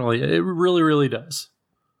 Definitely. It really, really does.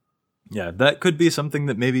 Yeah, that could be something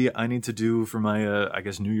that maybe I need to do for my,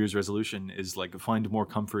 New Year's resolution is like find more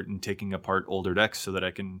comfort in taking apart older decks so that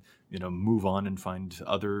I can, move on and find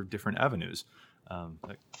other different avenues.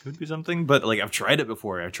 That could be something, but like I've tried it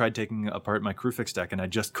before. I tried taking apart my Crewfix deck and I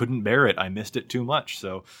just couldn't bear it. I missed it too much.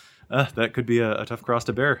 So that could be a tough cross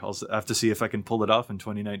to bear. I'll have to see if I can pull it off in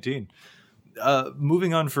 2019.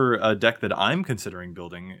 Moving on for a deck that I'm considering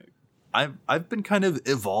building, I've been kind of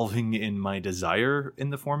evolving in my desire in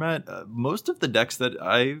the format. Most of the decks that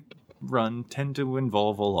I run tend to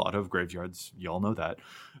involve a lot of graveyards. Y'all know that.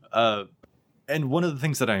 And one of the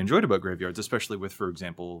things that I enjoyed about graveyards, especially with, for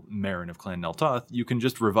example, Marin of Clan Neltoth, you can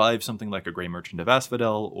just revive something like a Grey Merchant of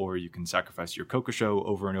Asphodel, or you can sacrifice your Kokosho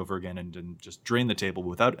over and over again and just drain the table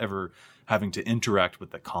without ever having to interact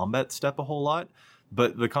with the combat step a whole lot.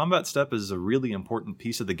 But the combat step is a really important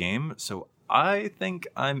piece of the game, so I think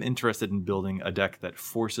I'm interested in building a deck that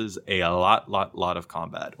forces a lot of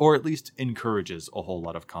combat, or at least encourages a whole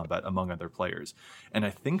lot of combat among other players. And I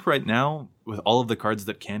think right now, with all of the cards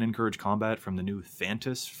that can encourage combat, from the new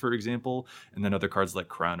Thantis, for example, and then other cards like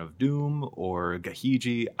Crown of Doom or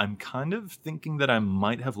Gahiji, I'm kind of thinking that I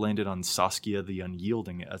might have landed on Saskia the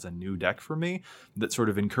Unyielding as a new deck for me that sort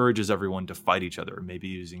of encourages everyone to fight each other, maybe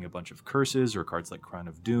using a bunch of curses or cards like Crown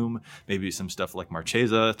of Doom, maybe some stuff like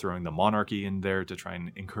Marchesa, throwing the Monarchy in there to try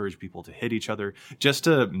and encourage people to hit each other, just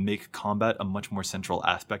to make combat a much more central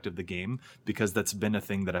aspect of the game, because that's been a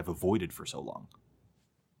thing that I've avoided for so long.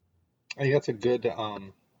 I think that's a good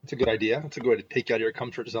idea. It's a good way to take you out of your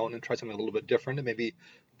comfort zone and try something a little bit different, and maybe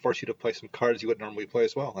force you to play some cards you wouldn't normally play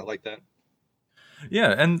as well. I like that.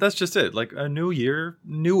 Yeah, and that's just it. Like, a new year,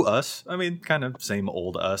 new us. I mean, kind of same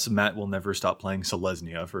old us. Matt will never stop playing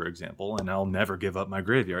Selesnya, for example, and I'll never give up my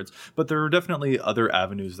graveyards. But there are definitely other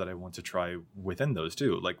avenues that I want to try within those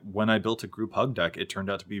too. Like, when I built a group hug deck, it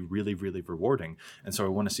turned out to be really, really rewarding. And so I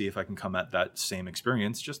want to see if I can come at that same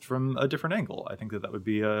experience just from a different angle. I think that would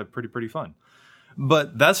be pretty fun.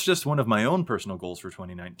 But that's just one of my own personal goals for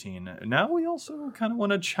 2019. Now we also kind of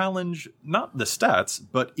want to challenge not the stats,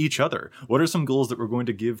 but each other. What are some goals that we're going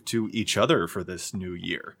to give to each other for this new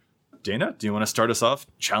year? Dana, do you want to start us off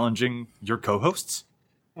challenging your co-hosts?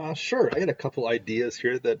 Sure. I had a couple ideas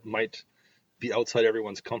here that might be outside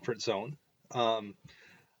everyone's comfort zone. I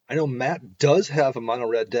know Matt does have a mono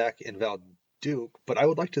red deck in Valduke, but I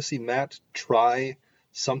would like to see Matt try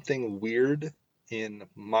something weird in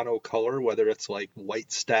mono color, whether it's like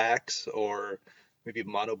white stacks or maybe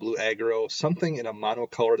mono blue aggro, something in a mono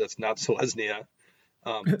color that's not Selesnya,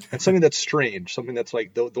 and something that's strange, something that's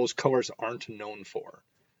like those colors aren't known for.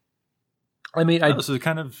 I mean, so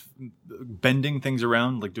kind of bending things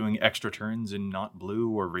around, like doing extra turns in not blue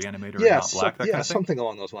or Reanimator or not black, that kind of thing? Something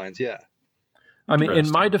along those lines, yeah. I mean,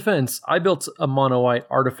 in my defense, I built a mono white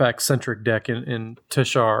artifact-centric deck in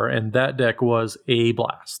Tishar, and that deck was a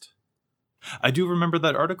blast. I do remember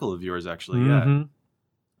that article of yours, actually. Mm-hmm.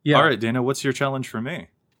 Yeah. All right, Dana, what's your challenge for me?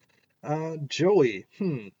 Joey,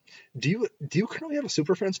 do you currently have a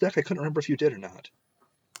Super Friends deck? I couldn't remember if you did or not.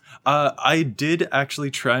 I did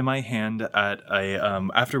actually try my hand at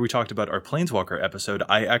after we talked about our Planeswalker episode,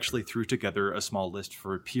 I actually threw together a small list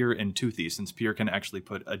for Pier and Toothy, since Pier can actually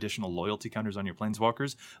put additional loyalty counters on your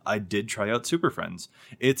Planeswalkers. I did try out Super Friends.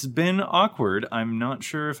 It's been awkward. I'm not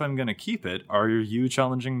sure if I'm going to keep it. Are you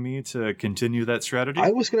challenging me to continue that strategy?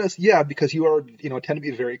 I was going to, because you are, tend to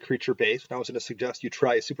be very creature based. And I was going to suggest you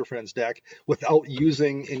try a Super Friends deck without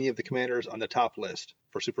using any of the commanders on the top list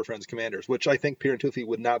for Super Friends commanders, which I think Pier and Toothy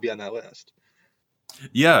would not be on that list.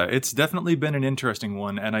 Yeah, it's definitely been an interesting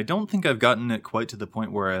one, and I don't think I've gotten it quite to the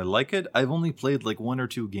point where I like it. I've only played like 1 or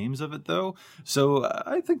 2 games of it, though, so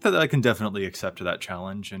I think that I can definitely accept that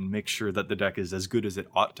challenge and make sure that the deck is as good as it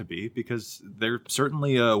ought to be, because they're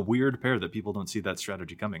certainly a weird pair that people don't see that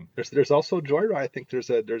strategy coming. There's also Joyra. I think there's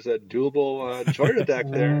a doable Joyra deck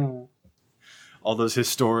there. All those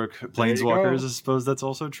historic Planeswalkers, I suppose that's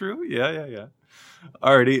also true? Yeah.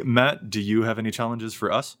 Alrighty, Matt, do you have any challenges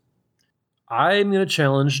for us? I'm going to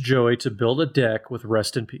challenge Joey to build a deck with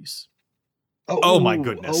Rest in Peace. Oh my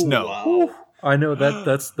goodness, no. Wow. I know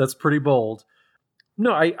that's pretty bold.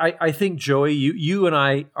 No, I think, Joey, you and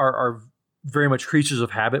I are very much creatures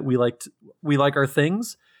of habit. We like our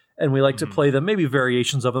things, and we like to play them, maybe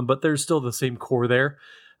variations of them, but there's still the same core there.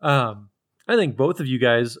 I think both of you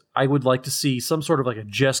guys, I would like to see some sort of like a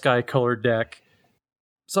Jeskai colored deck.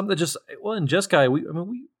 Something that just, well, in Jeskai,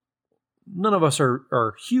 we none of us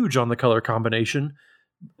are huge on the color combination.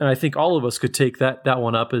 And I think all of us could take that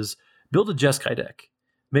one up as build a Jeskai deck.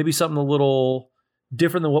 Maybe something a little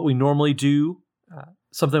different than what we normally do.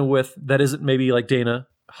 Something with that isn't maybe like Dana,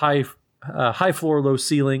 high floor, low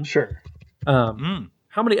ceiling. Sure.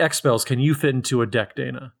 How many X spells can you fit into a deck,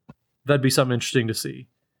 Dana? That'd be something interesting to see.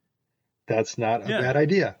 That's not a bad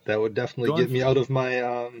idea. That would definitely get me out of my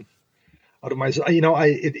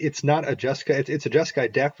it's not a Jeskai. It's a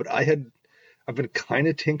Jeskai deck, but I've been kind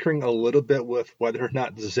of tinkering a little bit with whether or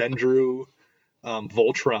not Zendru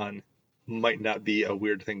Voltron might not be a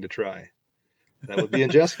weird thing to try. That would be in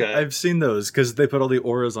Jeskai. I've seen those because they put all the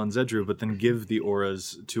auras on Zedru, but then give the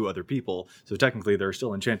auras to other people. So technically, they're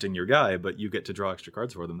still enchanting your guy, but you get to draw extra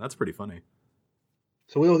cards for them. That's pretty funny.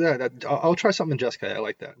 So I'll try something in Jeskai. I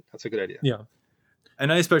like that. That's a good idea. Yeah.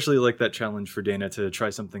 And I especially like that challenge for Dana to try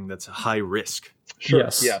something that's high risk. Sure.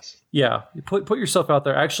 Yes. Yeah. Put yourself out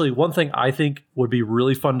there. Actually, one thing I think would be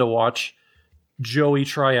really fun to watch Joey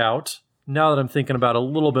try out, now that I'm thinking about it a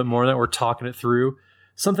little bit more, that we're talking it through,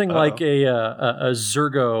 something like a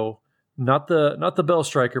Zergo, not the Bell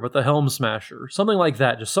Striker, but the Helm Smasher, something like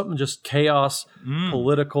that. Just something, just chaos,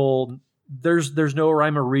 political. There's no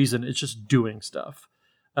rhyme or reason. It's just doing stuff.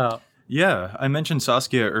 Yeah, I mentioned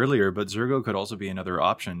Saskia earlier, but Zergo could also be another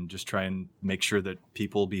option. Just try and make sure that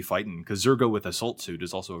people be fighting, because Zergo with Assault Suit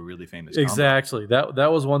is also a really famous combo. Exactly.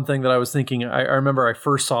 That was one thing that I was thinking. I remember I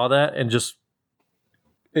first saw that and just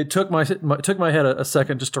it took my head a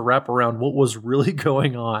second just to wrap around what was really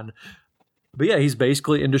going on. But yeah, he's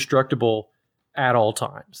basically indestructible at all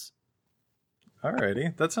times.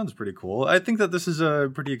 Alrighty, that sounds pretty cool. I think that this is a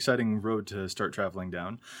pretty exciting road to start traveling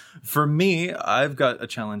down. For me, I've got a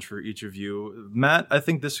challenge for each of you. Matt, I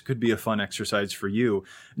think this could be a fun exercise for you.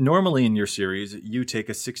 Normally in your series, you take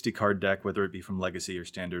a 60-card deck, whether it be from Legacy or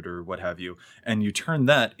Standard or what have you, and you turn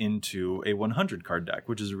that into a 100-card deck,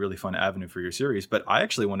 which is a really fun avenue for your series. But I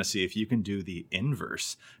actually want to see if you can do the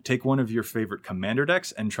inverse. Take one of your favorite Commander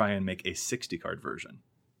decks and try and make a 60-card version.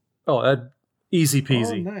 Oh, easy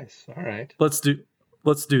peasy. Oh, nice. All right. Let's do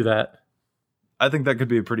that. I think that could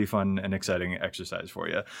be a pretty fun and exciting exercise for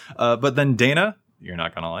you. But then Dana, you're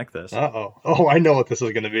not going to like this. Uh-oh. Oh, I know what this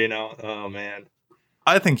is going to be now. Oh, man.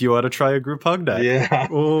 I think you ought to try a group hug deck. Yeah.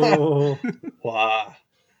 Oh. Wow.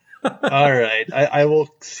 All right. I will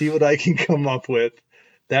see what I can come up with.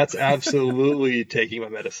 That's absolutely taking my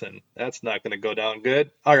medicine. That's not going to go down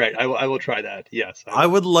good. All right, I will try that. Yes, I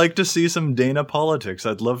would like to see some Dana politics.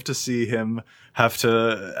 I'd love to see him have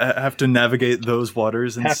to navigate those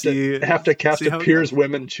waters and have to cast appears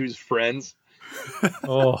women choose friends.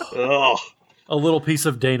 Oh, a little piece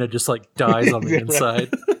of Dana just like dies on the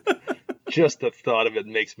inside. Just the thought of it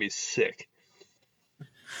makes me sick.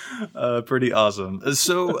 Pretty awesome.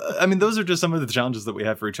 So, I mean, those are just some of the challenges that we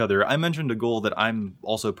have for each other. I mentioned a goal that I'm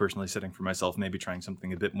also personally setting for myself, maybe trying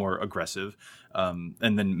something a bit more aggressive. And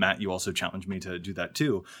then, Matt, you also challenged me to do that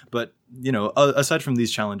too. But, you know, aside from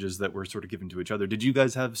these challenges that we're sort of given to each other, did you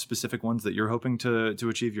guys have specific ones that you're hoping to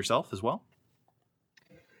achieve yourself as well?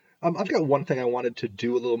 I've got one thing I wanted to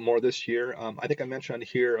do a little more this year. I think I mentioned on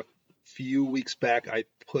here a few weeks back, I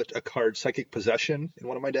put a card, Psychic Possession, in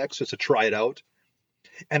one of my decks just to try it out.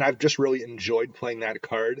 And I've just really enjoyed playing that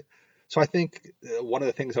card. So I think one of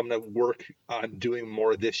the things I'm going to work on doing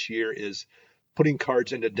more this year is putting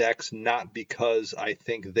cards into decks, not because I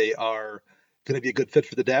think they are going to be a good fit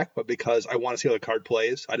for the deck, but because I want to see how the card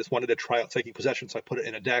plays. I just wanted to try out Psychic Possession, so I put it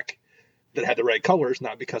in a deck that had the right colors,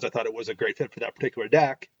 not because I thought it was a great fit for that particular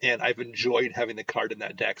deck. And I've enjoyed having the card in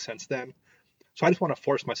that deck since then. So I just want to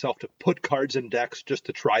force myself to put cards in decks just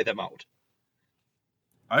to try them out.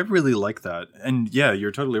 I really like that. And yeah,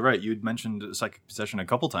 you're totally right. You'd mentioned Psychic Possession a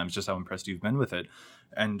couple times, just how impressed you've been with it.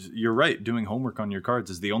 And you're right. Doing homework on your cards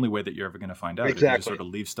is the only way that you're ever going to find out. Exactly. If you just sort of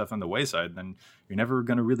leave stuff on the wayside, then you're never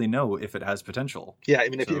going to really know if it has potential. Yeah, I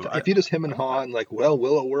mean, if you just hem and haw and like, well,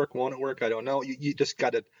 will it work? Won't it work? I don't know. You just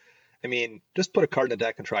got to, I mean, just put a card in the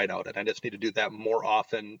deck and try it out. And I just need to do that more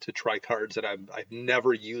often to try cards that I've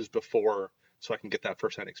never used before so I can get that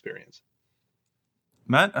first-hand experience.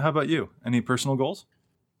 Matt, how about you? Any personal goals?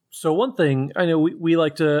 So one thing, I know we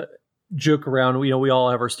like to joke around, we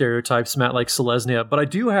all have our stereotypes. Matt likes Selesnya, but I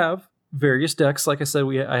do have various decks. Like I said,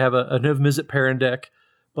 I have a Niv Mizzet Perrin deck,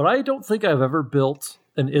 but I don't think I've ever built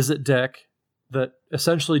an Izzet deck that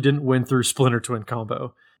essentially didn't win through Splinter Twin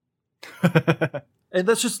combo. And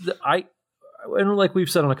that's just, and like we've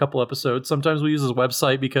said on a couple episodes, sometimes we use this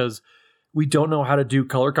website because we don't know how to do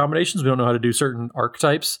color combinations. We don't know how to do certain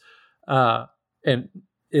archetypes. And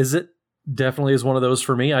it definitely is one of those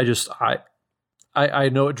for me. I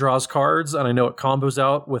know it draws cards and I know it combos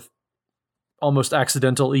out with almost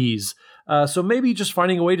accidental ease. So maybe just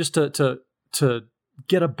finding a way just to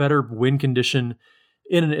get a better win condition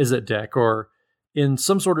in an Izzet deck or in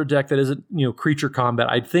some sort of deck that isn't, creature combat.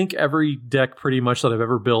 I think every deck pretty much that I've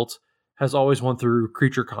ever built has always won through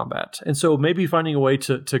creature combat. And so maybe finding a way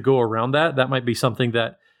to go around that might be something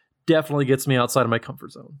that definitely gets me outside of my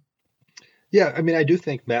comfort zone. Yeah, I mean, I do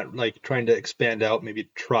think, Matt, like trying to expand out, maybe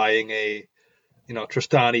trying a,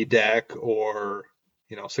 Tristani deck or,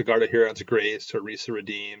 Sigarda Huron's Grace or Risa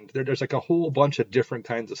Redeemed. There's like a whole bunch of different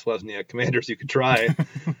kinds of Selesnya commanders you could try.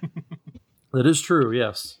 That is true,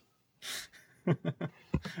 yes.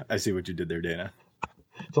 I see what you did there, Dana.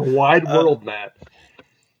 It's a wide world, Matt.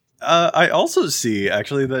 I also see,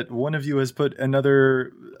 actually, that one of you has put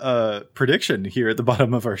another prediction here at the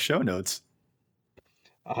bottom of our show notes.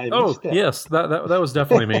 Yes, that was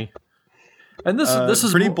definitely me. And this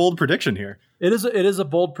is pretty bold prediction here. It is a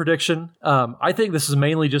bold prediction. I think this is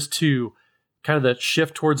mainly just to kind of the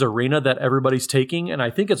shift towards Arena that everybody's taking, and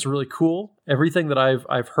I think it's really cool. Everything that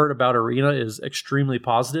I've heard about Arena is extremely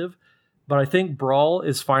positive, but I think Brawl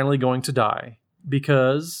is finally going to die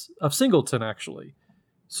because of Singleton, actually.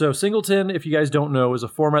 So Singleton, if you guys don't know, is a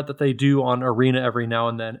format that they do on Arena every now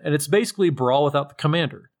and then, and it's basically Brawl without the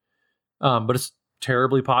commander. But it's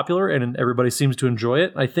terribly popular, and everybody seems to enjoy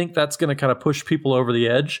it. I think that's going to kind of push people over the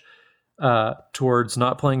edge towards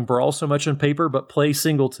not playing Brawl so much in paper, but play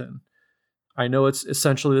Singleton. I know it's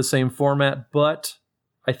essentially the same format, but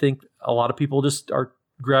I think a lot of people just are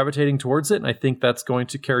gravitating towards it, and I think that's going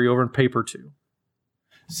to carry over in paper too.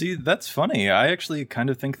 See, that's funny. I actually kind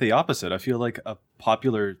of think the opposite. I feel like a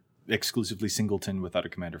popular exclusively Singleton without a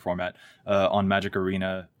commander format on Magic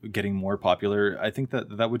Arena getting more popular, I think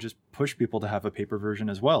that would just push people to have a paper version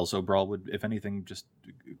as well. So Brawl would, if anything, just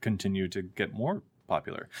continue to get more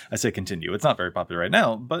popular. I say continue. It's not very popular right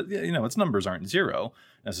now, but its numbers aren't zero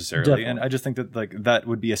necessarily. Definitely. And I just think that that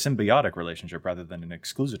would be a symbiotic relationship rather than an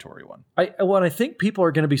exclusatory one. I think people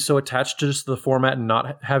are going to be so attached to just the format and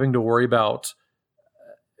not having to worry about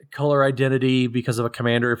color identity because of a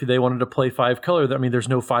commander. If they wanted to play 5-color, there's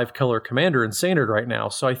no 5-color commander in Standard right now.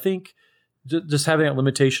 So I think just having that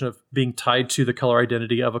limitation of being tied to the color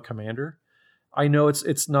identity of a commander, I know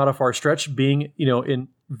it's not a far stretch. Being in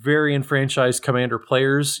very enfranchised commander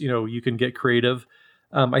players, you can get creative.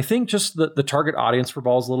 I think just the target audience for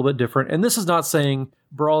Brawl is a little bit different. And this is not saying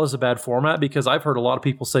Brawl is a bad format, because I've heard a lot of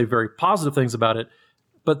people say very positive things about it.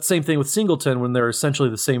 But same thing with Singleton when they're essentially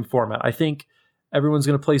the same format. I think everyone's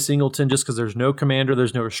going to play Singleton just because there's no commander,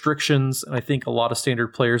 there's no restrictions, and I think a lot of Standard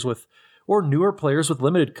players or newer players with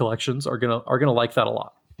limited collections are gonna like that a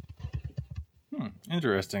lot.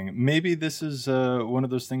 Interesting. Maybe this is one of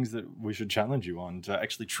those things that we should challenge you on to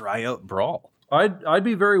actually try out Brawl. I'd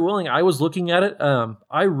be very willing. I was looking at it.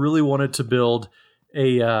 I really wanted to build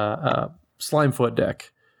a Slimefoot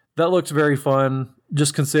deck. That looked very fun,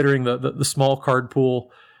 just considering the small card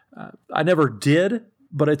pool. I never did,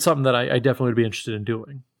 but it's something that I definitely would be interested in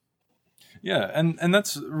doing. Yeah, and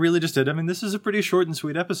that's really just it. This is a pretty short and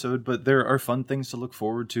sweet episode, but there are fun things to look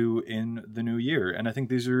forward to in the new year. And I think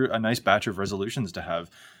these are a nice batch of resolutions to have,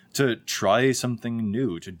 to try something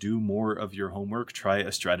new, to do more of your homework, try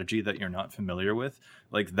a strategy that you're not familiar with.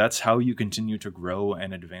 Like, that's how you continue to grow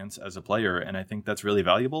and advance as a player. And I think that's really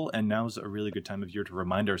valuable. And now's a really good time of year to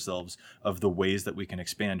remind ourselves of the ways that we can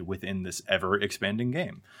expand within this ever expanding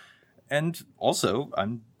game. And also,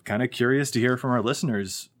 I'm kind of curious to hear from our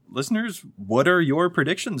listeners. Listeners, what are your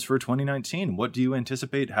predictions for 2019? What do you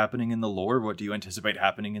anticipate happening in the lore? What do you anticipate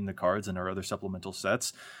happening in the cards and our other supplemental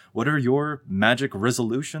sets? What are your Magic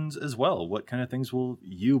resolutions as well? What kind of things will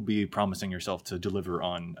you be promising yourself to deliver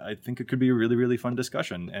on? I think it could be a really, really fun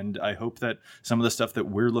discussion. And I hope that some of the stuff that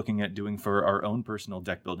we're looking at doing for our own personal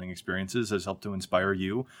deck building experiences has helped to inspire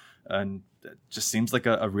you. And it just seems like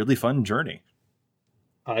a really fun journey.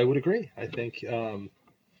 I would agree. I think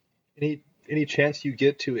any chance you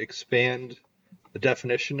get to expand the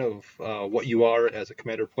definition of what you are as a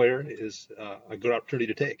commander player is a good opportunity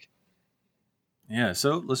to take. Yeah,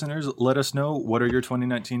 so listeners, let us know, what are your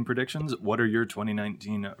 2019 predictions? What are your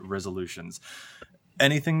 2019 resolutions?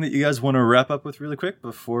 Anything that you guys want to wrap up with really quick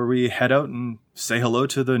before we head out and say hello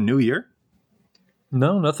to the new year?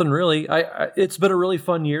 No, nothing really. It's been a really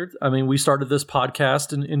fun year. We started this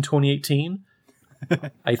podcast in 2018.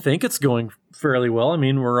 I think it's going fairly well.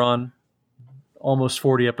 We're on almost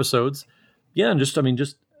 40 episodes. Yeah, and just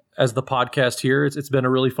as the podcast here, it's been a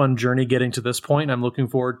really fun journey getting to this point. I'm looking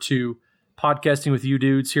forward to podcasting with you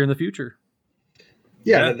dudes here in the future.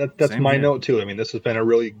 Yeah, that's my note too. I mean, this has been a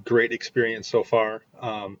really great experience so far,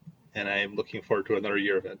 and I'm looking forward to another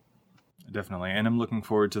year of it. Definitely, and I'm looking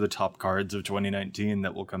forward to the top cards of 2019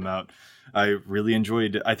 that will come out. I really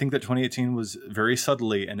enjoyed. I think that 2018 was very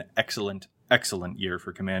subtly an excellent year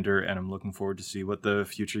for Commander, and I'm looking forward to see what the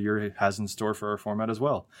future year has in store for our format as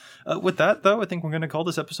well. With that, though, I think we're going to call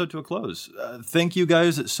this episode to a close. Thank you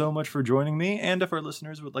guys so much for joining me, and if our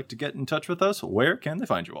listeners would like to get in touch with us, where can they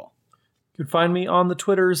find you all? You can find me on the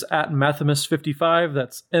Twitters at Mathimus55.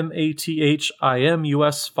 That's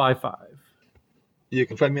MATHIMUS55. You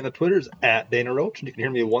can find me on the Twitters at Dana Roach, and you can hear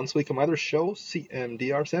me once a week on my other show,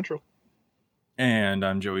 CMDR Central. And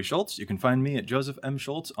I'm Joey Schultz. You can find me at Joseph M.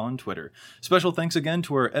 Schultz on Twitter. Special thanks again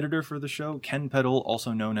to our editor for the show, Ken Peddle,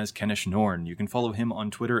 also known as Kenish Norn. You can follow him on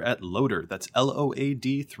Twitter at Loader. That's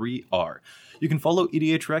LOAD3R. You can follow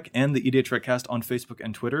EDHREC and the EDHRECast on Facebook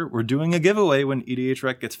and Twitter. We're doing a giveaway when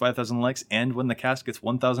EDHREC gets 5,000 likes and when the cast gets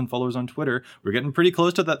 1,000 followers on Twitter. We're getting pretty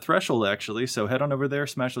close to that threshold, actually, so head on over there,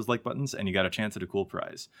 smash those like buttons, and you got a chance at a cool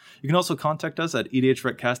prize. You can also contact us at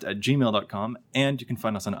edhrecast@gmail.com, and you can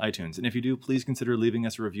find us on iTunes. And if you do, please consider leaving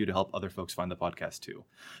us a review to help other folks find the podcast too.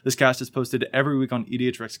 This cast is posted every week on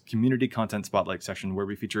EDHREC's Community Content Spotlight section, where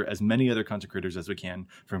we feature as many other content creators as we can,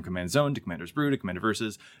 from Command Zone to Commander's Brew to Commander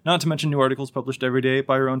Versus, not to mention new articles published every day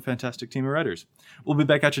by our own fantastic team of writers. We'll be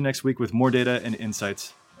back at you next week with more data and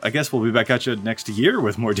insights. I guess we'll be back at you next year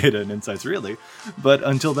with more data and insights, really. But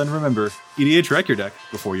until then, remember, EDHREC your deck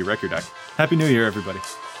before you wreck your deck. Happy New Year, everybody.